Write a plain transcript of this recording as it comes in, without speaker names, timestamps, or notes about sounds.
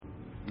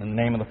In the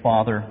name of the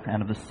Father,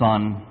 and of the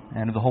Son,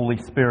 and of the Holy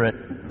Spirit.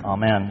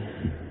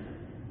 Amen.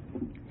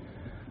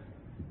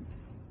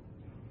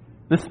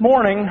 This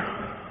morning,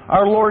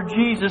 our Lord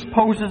Jesus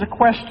poses a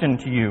question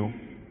to you.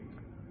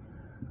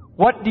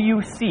 What do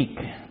you seek?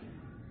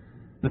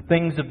 The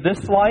things of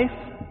this life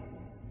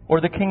or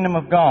the kingdom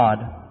of God?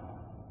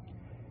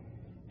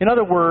 In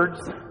other words,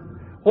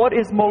 what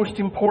is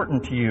most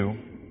important to you?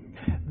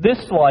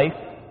 This life,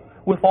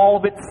 with all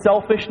of its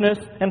selfishness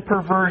and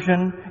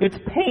perversion, its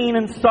pain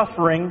and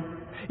suffering,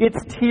 its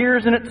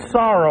tears and its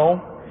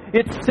sorrow,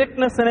 its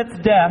sickness and its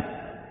death,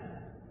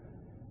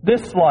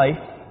 this life,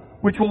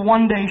 which will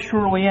one day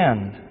surely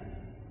end?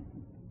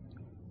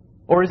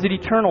 Or is it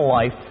eternal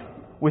life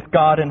with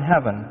God in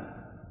heaven?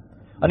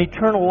 An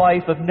eternal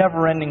life of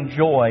never-ending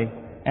joy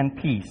and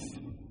peace.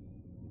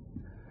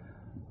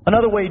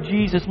 Another way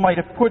Jesus might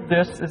have put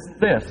this is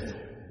this: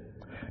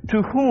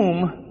 to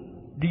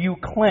whom do you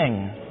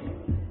cling?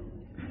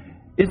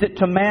 Is it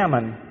to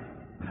Mammon,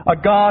 a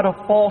God of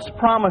false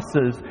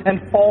promises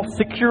and false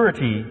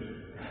security,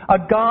 a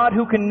God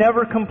who can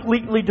never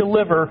completely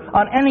deliver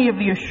on any of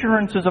the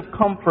assurances of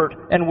comfort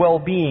and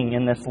well-being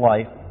in this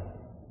life?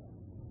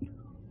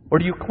 Or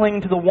do you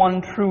cling to the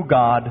one true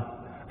God,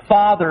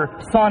 Father,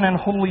 Son, and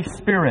Holy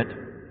Spirit,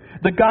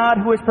 the God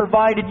who has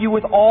provided you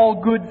with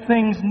all good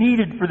things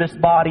needed for this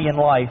body and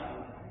life,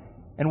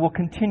 and will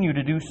continue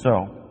to do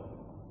so?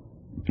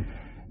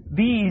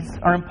 These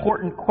are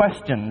important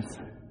questions,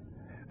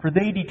 for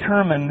they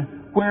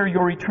determine where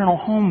your eternal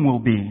home will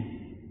be.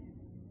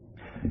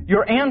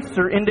 Your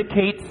answer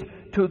indicates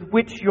to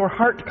which your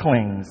heart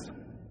clings,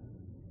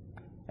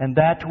 and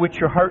that to which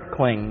your heart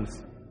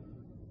clings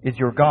is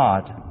your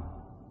God.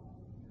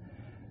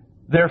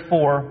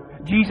 Therefore,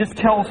 Jesus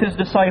tells His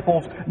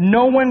disciples,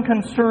 no one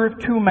can serve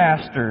two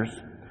masters,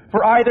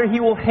 for either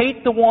he will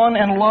hate the one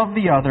and love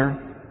the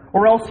other,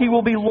 or else he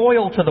will be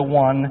loyal to the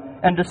one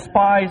and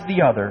despise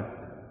the other.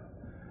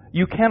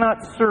 You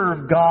cannot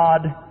serve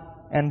God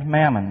and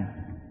Mammon.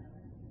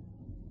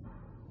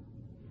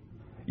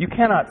 You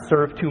cannot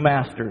serve two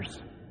masters,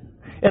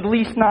 at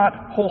least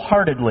not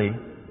wholeheartedly.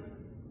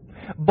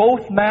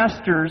 Both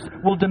masters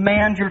will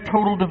demand your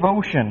total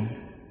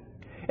devotion,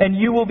 and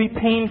you will be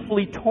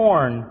painfully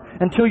torn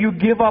until you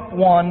give up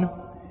one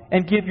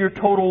and give your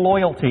total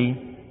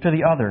loyalty to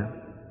the other.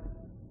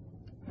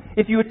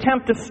 If you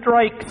attempt to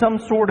strike some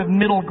sort of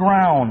middle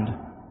ground,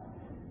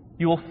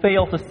 you will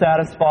fail to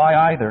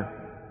satisfy either.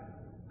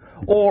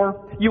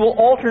 Or you will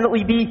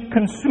alternately be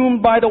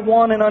consumed by the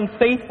one and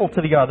unfaithful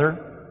to the other,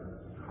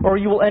 or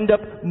you will end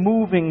up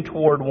moving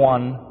toward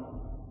one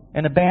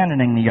and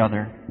abandoning the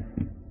other.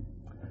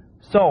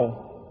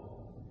 So,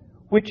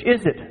 which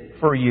is it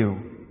for you?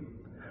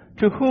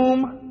 To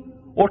whom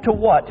or to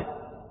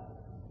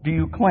what do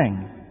you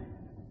cling?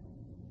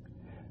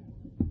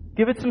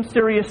 Give it some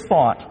serious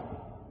thought.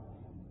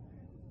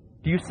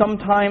 Do you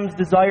sometimes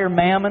desire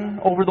Mammon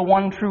over the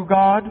one true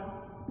God?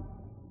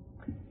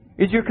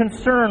 Is your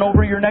concern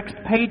over your next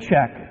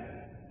paycheck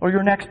or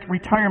your next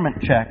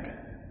retirement check?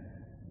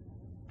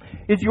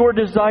 Is your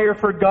desire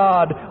for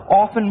God,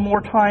 often more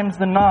times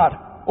than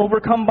not,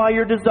 overcome by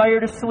your desire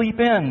to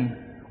sleep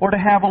in or to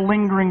have a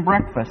lingering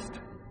breakfast?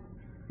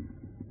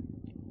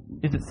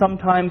 Is it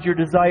sometimes your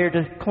desire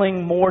to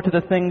cling more to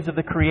the things of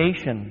the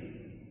creation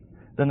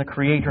than the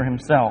Creator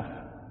Himself?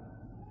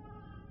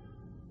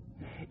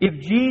 If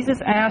Jesus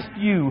asked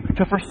you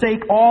to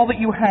forsake all that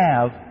you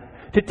have,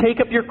 to take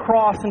up your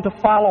cross and to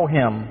follow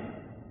Him,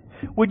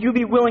 would you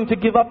be willing to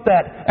give up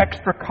that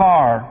extra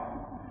car,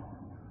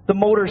 the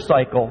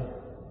motorcycle,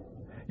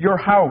 your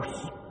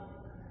house,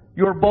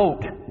 your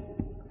boat,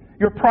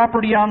 your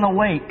property on the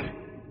lake,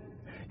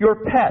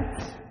 your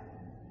pets,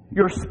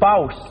 your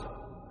spouse,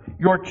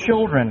 your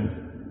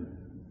children,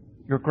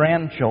 your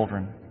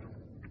grandchildren?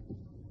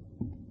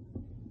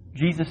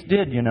 Jesus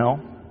did, you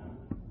know.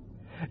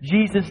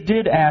 Jesus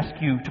did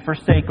ask you to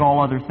forsake all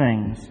other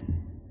things.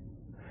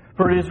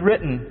 For it is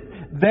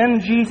written,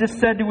 then Jesus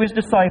said to His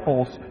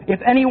disciples,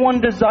 if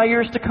anyone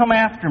desires to come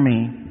after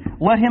me,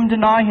 let him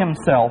deny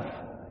himself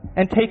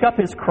and take up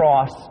his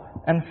cross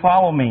and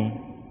follow me.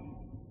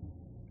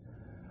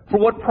 For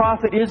what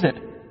profit is it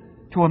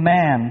to a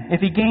man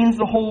if he gains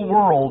the whole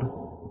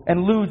world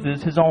and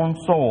loses his own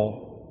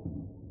soul?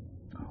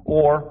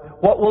 Or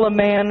what will a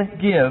man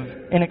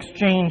give in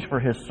exchange for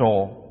his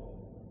soul?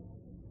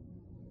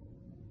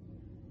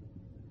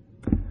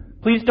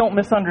 Please don't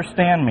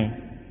misunderstand me.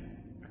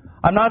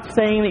 I'm not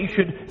saying that you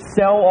should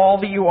sell all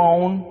that you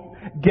own,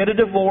 get a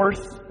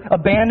divorce,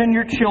 abandon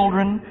your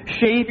children,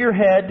 shave your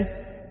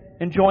head,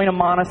 and join a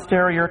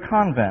monastery or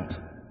convent.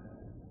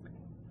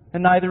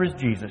 And neither is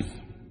Jesus.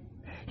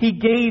 He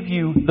gave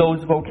you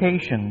those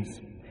vocations,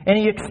 and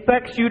He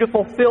expects you to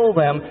fulfill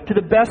them to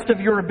the best of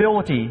your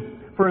ability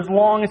for as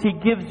long as He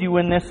gives you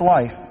in this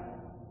life.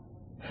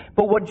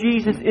 But what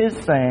Jesus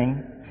is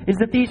saying is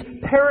that these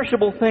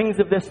perishable things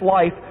of this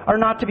life are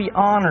not to be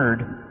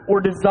honored or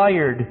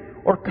desired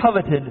or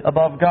coveted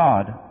above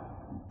God.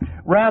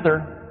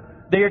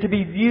 Rather, they are to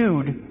be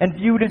viewed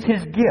as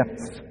His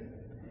gifts,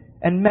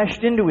 and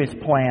meshed into His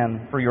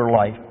plan for your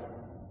life.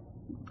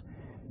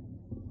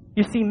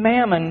 You see,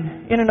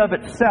 mammon, in and of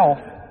itself,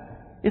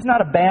 is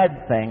not a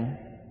bad thing.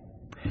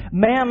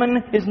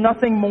 Mammon is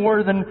nothing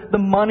more than the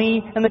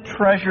money and the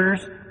treasures,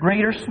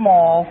 great or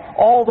small,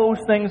 all those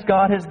things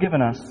God has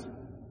given us.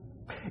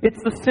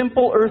 It's the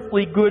simple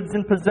earthly goods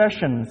and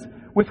possessions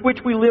with which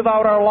we live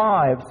out our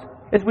lives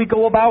as we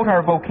go about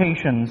our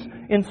vocations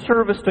in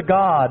service to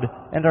God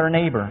and our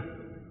neighbor.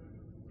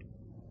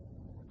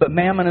 But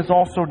mammon is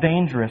also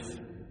dangerous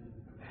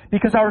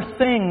because our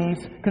things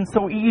can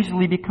so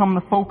easily become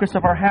the focus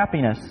of our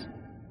happiness,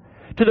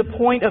 to the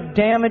point of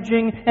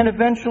damaging and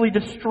eventually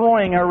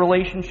destroying our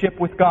relationship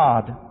with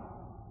God.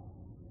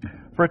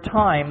 For a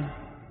time,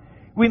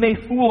 we may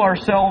fool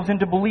ourselves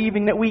into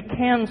believing that we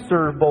can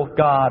serve both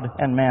God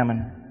and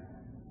mammon.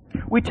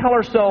 We tell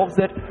ourselves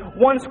that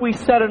once we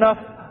set enough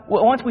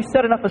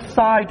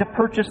aside to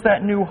purchase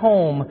that new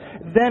home,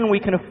 then we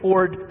can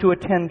afford to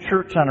attend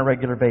church on a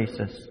regular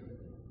basis.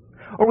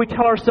 Or we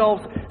tell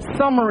ourselves,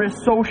 summer is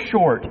so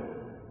short,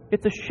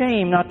 it's a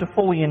shame not to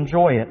fully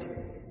enjoy it.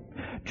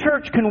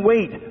 Church can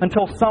wait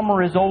until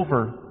summer is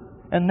over,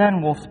 and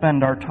then we'll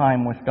spend our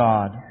time with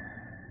God.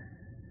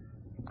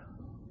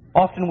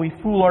 Often we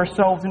fool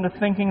ourselves into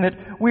thinking that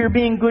we are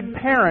being good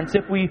parents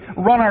if we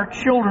run our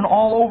children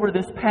all over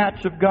this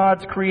patch of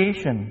God's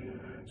creation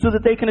so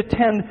that they can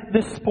attend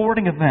this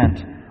sporting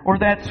event or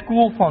that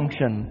school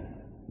function,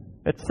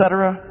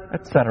 etc.,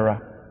 etc.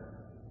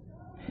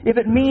 If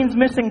it means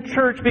missing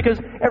church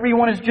because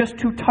everyone is just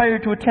too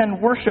tired to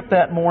attend worship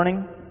that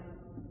morning,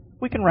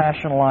 we can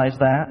rationalize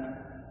that.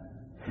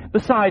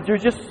 Besides,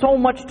 there's just so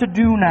much to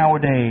do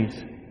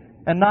nowadays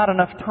and not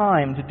enough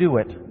time to do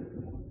it.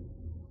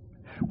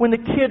 When the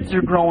kids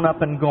are grown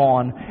up and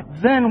gone,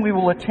 then we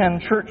will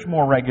attend church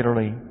more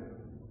regularly.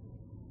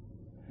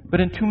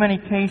 But in too many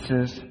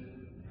cases,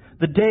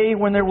 the day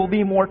when there will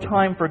be more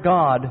time for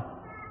God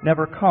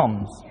never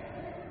comes.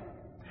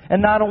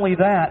 And not only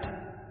that,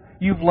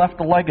 you've left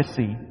a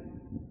legacy.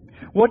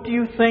 What do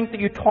you think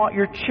that you taught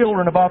your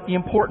children about the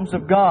importance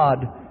of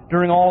God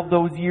during all of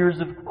those years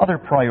of other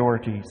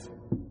priorities?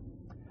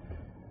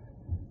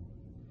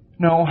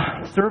 No,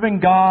 serving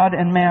God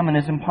and mammon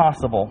is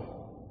impossible.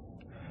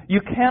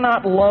 You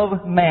cannot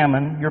love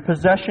mammon, your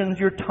possessions,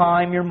 your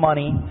time, your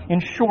money, in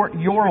short,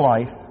 your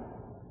life,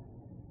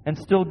 and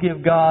still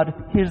give God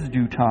His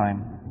due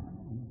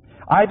time.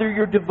 Either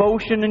your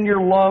devotion and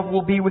your love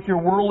will be with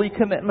your worldly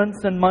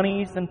commitments and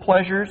monies and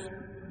pleasures,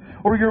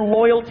 or your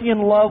loyalty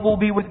and love will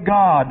be with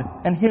God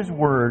and His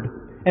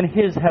Word and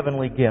His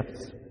heavenly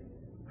gifts.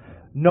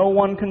 No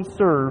one can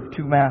serve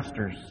two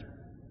masters.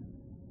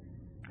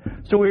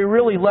 So we're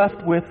really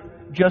left with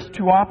just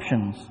two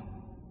options.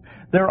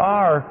 There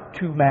are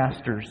two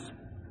masters,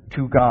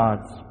 two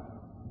gods.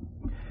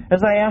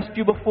 As I asked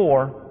you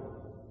before,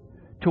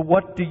 to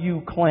what do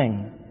you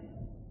cling?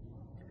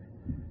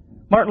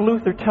 Martin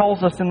Luther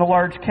tells us in the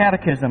Large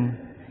Catechism,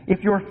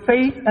 if your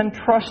faith and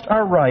trust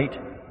are right,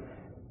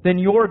 then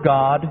your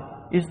God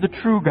is the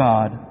true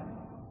God.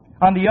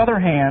 On the other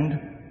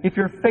hand, if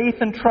your faith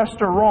and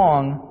trust are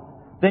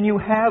wrong, then you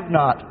have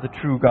not the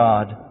true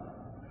God.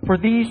 For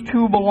these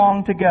two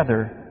belong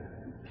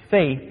together,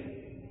 faith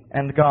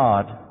and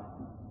God.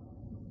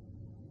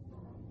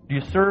 Do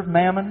you serve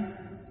mammon,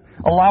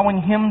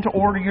 allowing him to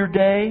order your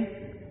day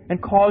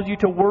and cause you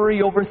to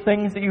worry over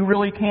things that you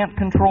really can't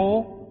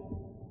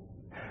control?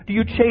 Do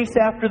you chase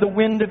after the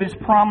wind of his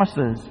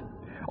promises,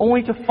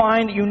 only to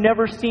find that you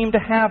never seem to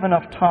have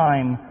enough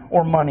time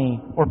or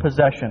money or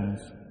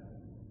possessions?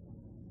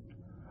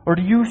 Or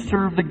do you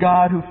serve the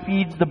God who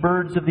feeds the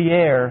birds of the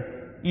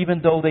air,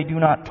 even though they do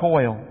not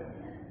toil?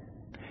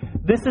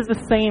 This is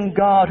the same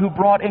God who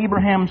brought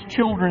Abraham's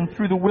children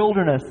through the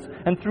wilderness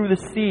and through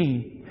the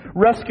sea,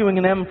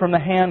 rescuing them from the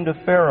hand of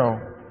Pharaoh.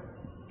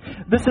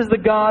 This is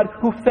the God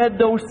who fed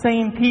those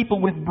same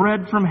people with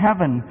bread from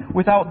heaven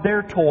without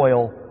their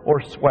toil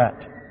or sweat.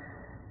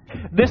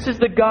 This is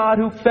the God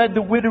who fed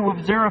the widow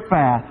of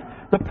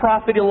Zarephath, the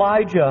prophet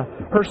Elijah,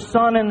 her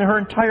son and her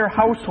entire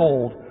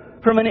household,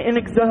 from an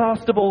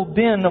inexhaustible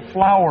bin of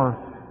flour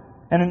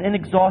and an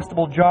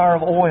inexhaustible jar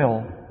of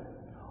oil,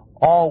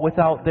 all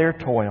without their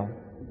toil.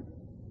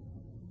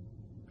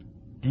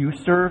 Do you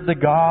serve the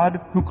God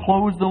who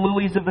clothes the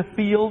lilies of the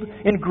field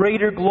in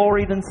greater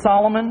glory than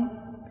Solomon,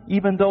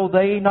 even though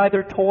they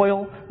neither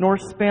toil nor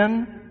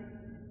spin?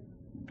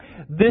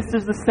 This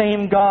is the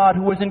same God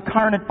who was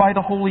incarnate by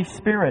the Holy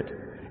Spirit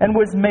and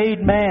was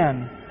made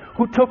man,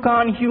 who took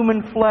on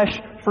human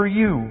flesh for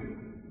you.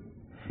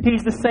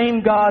 He's the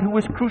same God who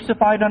was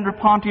crucified under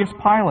Pontius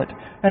Pilate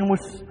and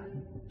was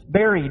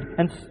buried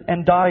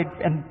and died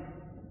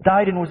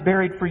and was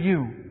buried for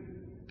you.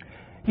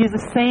 He is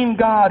the same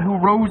God who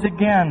rose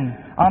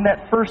again on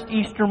that first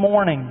Easter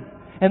morning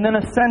and then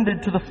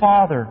ascended to the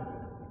Father.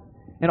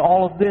 And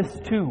all of this,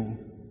 too,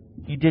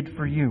 He did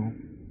for you.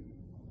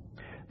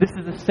 This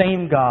is the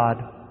same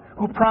God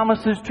who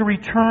promises to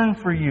return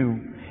for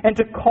you and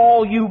to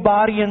call you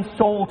body and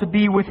soul to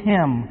be with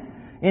Him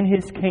in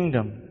His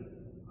kingdom.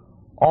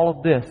 All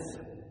of this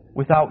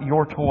without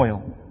your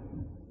toil.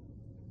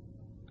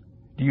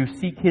 Do you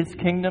seek His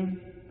kingdom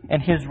and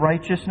His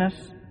righteousness?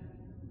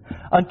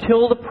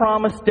 Until the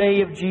promised day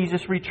of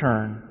Jesus'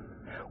 return,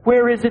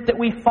 where is it that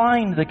we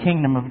find the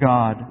kingdom of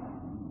God?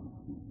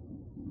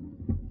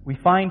 We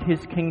find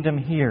His kingdom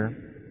here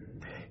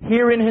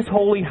in His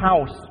holy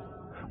house,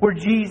 where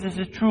Jesus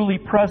is truly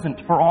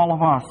present for all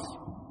of us.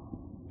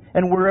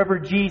 And wherever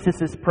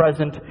Jesus is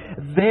present,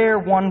 there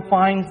one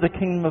finds the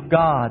kingdom of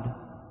God.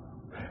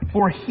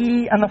 For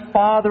He and the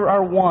Father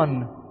are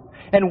one.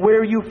 And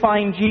where you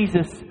find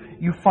Jesus,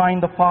 you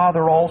find the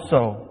Father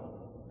also.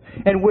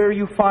 And where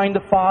you find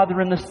the Father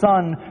and the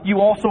Son, you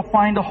also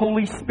find the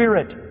Holy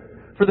Spirit.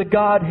 For the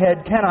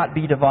Godhead cannot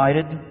be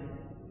divided.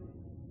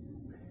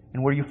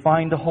 And where you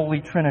find the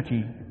Holy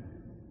Trinity,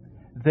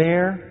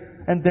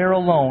 there and there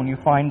alone you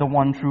find the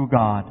one true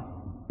God.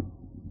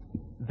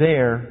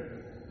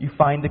 There you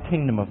find the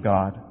kingdom of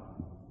God.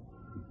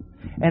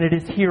 And it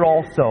is here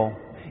also,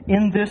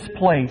 in this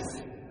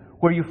place,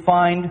 where you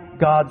find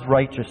God's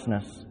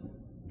righteousness.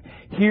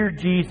 Here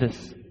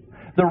Jesus,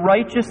 the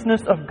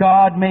righteousness of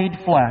God made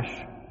flesh.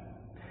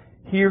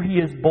 Here He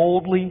is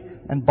boldly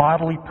and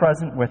bodily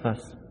present with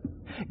us,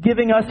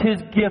 giving us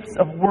His gifts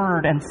of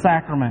word and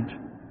sacrament,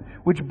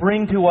 which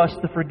bring to us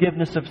the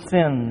forgiveness of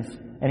sins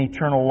and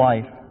eternal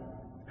life.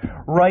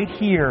 Right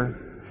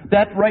here,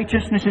 that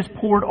righteousness is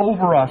poured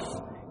over us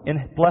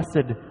in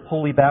blessed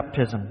holy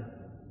baptism.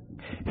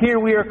 Here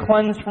we are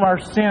cleansed from our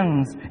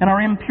sins, and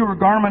our impure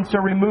garments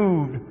are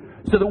removed,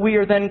 so that we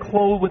are then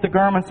clothed with the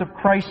garments of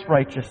Christ's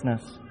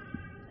righteousness.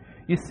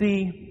 You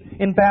see,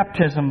 in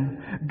baptism,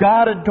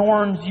 God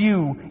adorns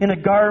you in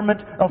a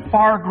garment of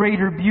far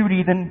greater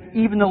beauty than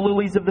even the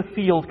lilies of the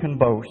field can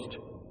boast.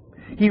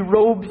 He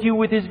robes you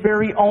with His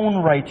very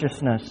own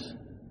righteousness,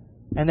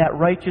 and that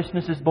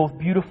righteousness is both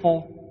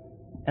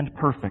beautiful and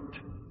perfect.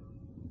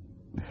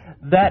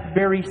 That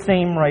very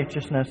same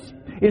righteousness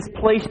is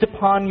placed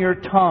upon your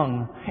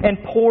tongue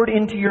and poured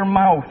into your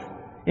mouth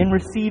in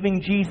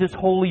receiving Jesus'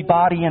 holy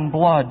body and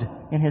blood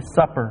in His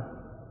supper.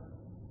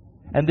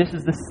 And this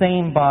is the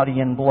same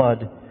body and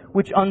blood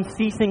which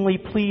unceasingly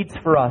pleads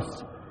for us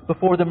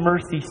before the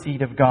mercy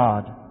seat of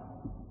God.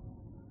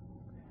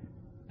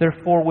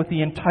 Therefore, with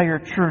the entire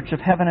church of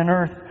heaven and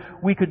earth,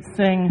 we could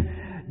sing,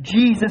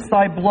 Jesus,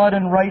 Thy blood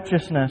and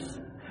righteousness,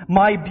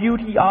 my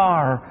beauty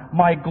are,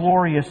 my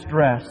glorious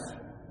dress.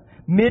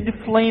 Mid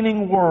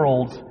flaming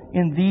worlds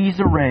in these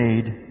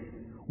arrayed,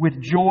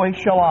 with joy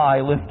shall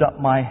I lift up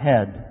my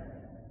head.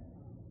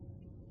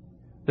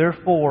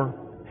 Therefore,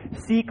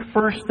 seek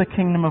first the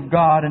kingdom of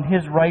God and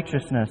His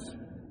righteousness,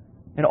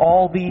 and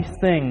all these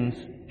things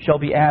shall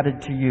be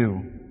added to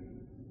you.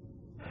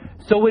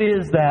 So it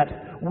is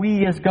that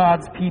we as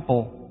God's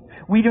people,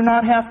 we do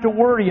not have to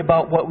worry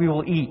about what we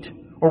will eat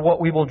or what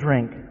we will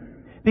drink,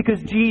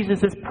 because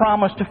Jesus has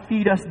promised to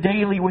feed us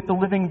daily with the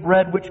living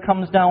bread which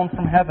comes down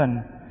from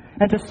heaven,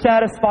 and to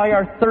satisfy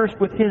our thirst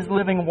with His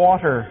living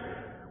water,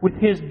 with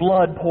His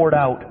blood poured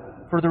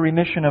out for the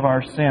remission of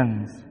our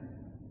sins.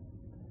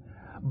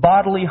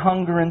 Bodily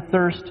hunger and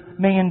thirst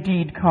may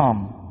indeed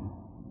come.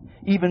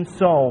 Even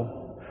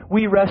so,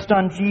 we rest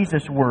on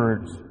Jesus'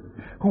 words.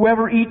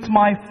 Whoever eats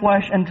my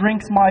flesh and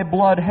drinks my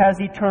blood has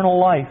eternal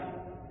life,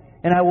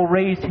 and I will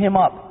raise him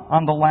up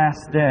on the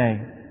last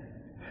day.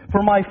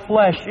 For my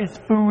flesh is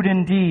food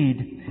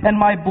indeed, and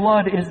my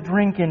blood is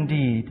drink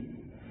indeed.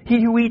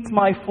 He who eats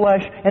my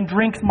flesh and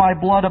drinks my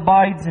blood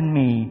abides in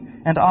me,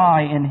 and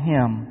I in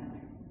him.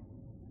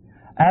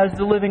 As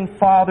the living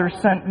Father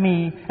sent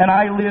me, and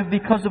I live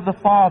because of the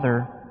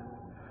Father,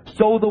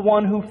 so the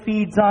one who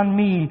feeds on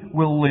me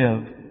will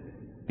live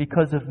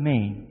because of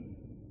me.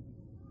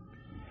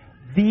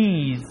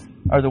 These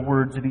are the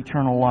words of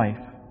eternal life.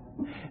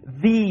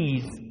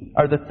 These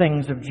are the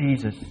things of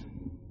Jesus.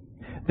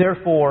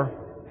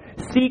 Therefore,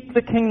 seek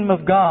the kingdom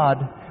of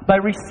God by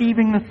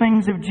receiving the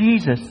things of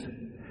Jesus,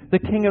 the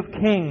King of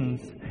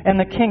kings and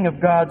the King of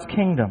God's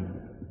kingdom.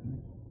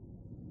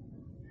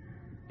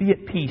 Be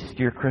at peace,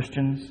 dear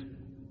Christians.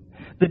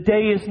 The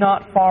day is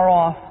not far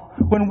off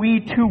when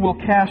we too will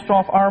cast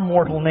off our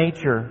mortal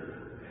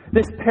nature,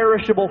 this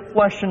perishable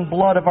flesh and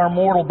blood of our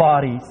mortal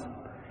bodies,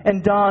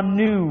 and don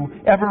new,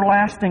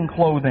 everlasting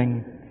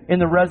clothing in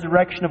the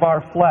resurrection of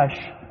our flesh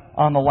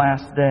on the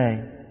last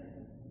day.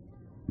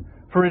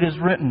 For it is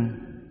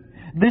written,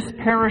 this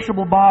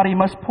perishable body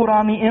must put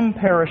on the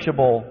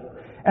imperishable,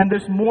 and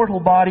this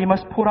mortal body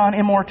must put on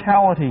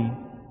immortality.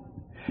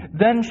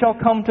 Then shall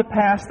come to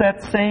pass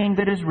that saying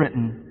that is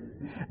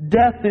written,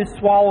 death is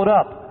swallowed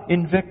up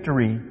in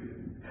victory.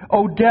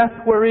 O death,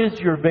 where is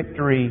your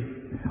victory?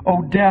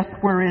 O death,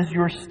 where is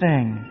your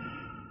sting?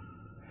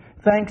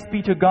 Thanks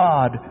be to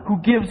God who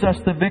gives us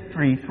the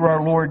victory through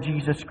our Lord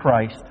Jesus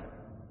Christ.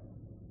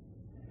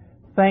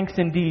 Thanks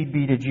indeed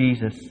be to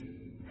Jesus,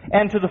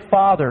 and to the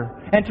Father,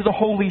 and to the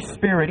Holy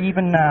Spirit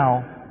even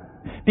now,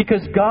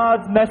 because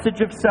God's message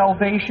of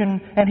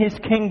salvation and His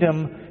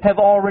kingdom have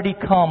already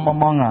come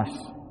among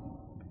us.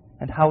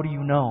 And how do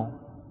you know?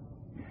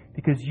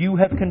 Because you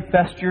have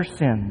confessed your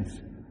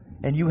sins,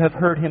 and you have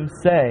heard Him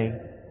say,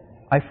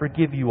 I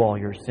forgive you all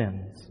your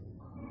sins.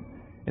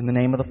 In the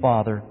name of the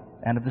Father,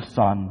 and of the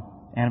Son,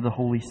 and of the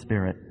Holy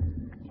Spirit.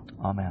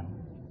 Amen.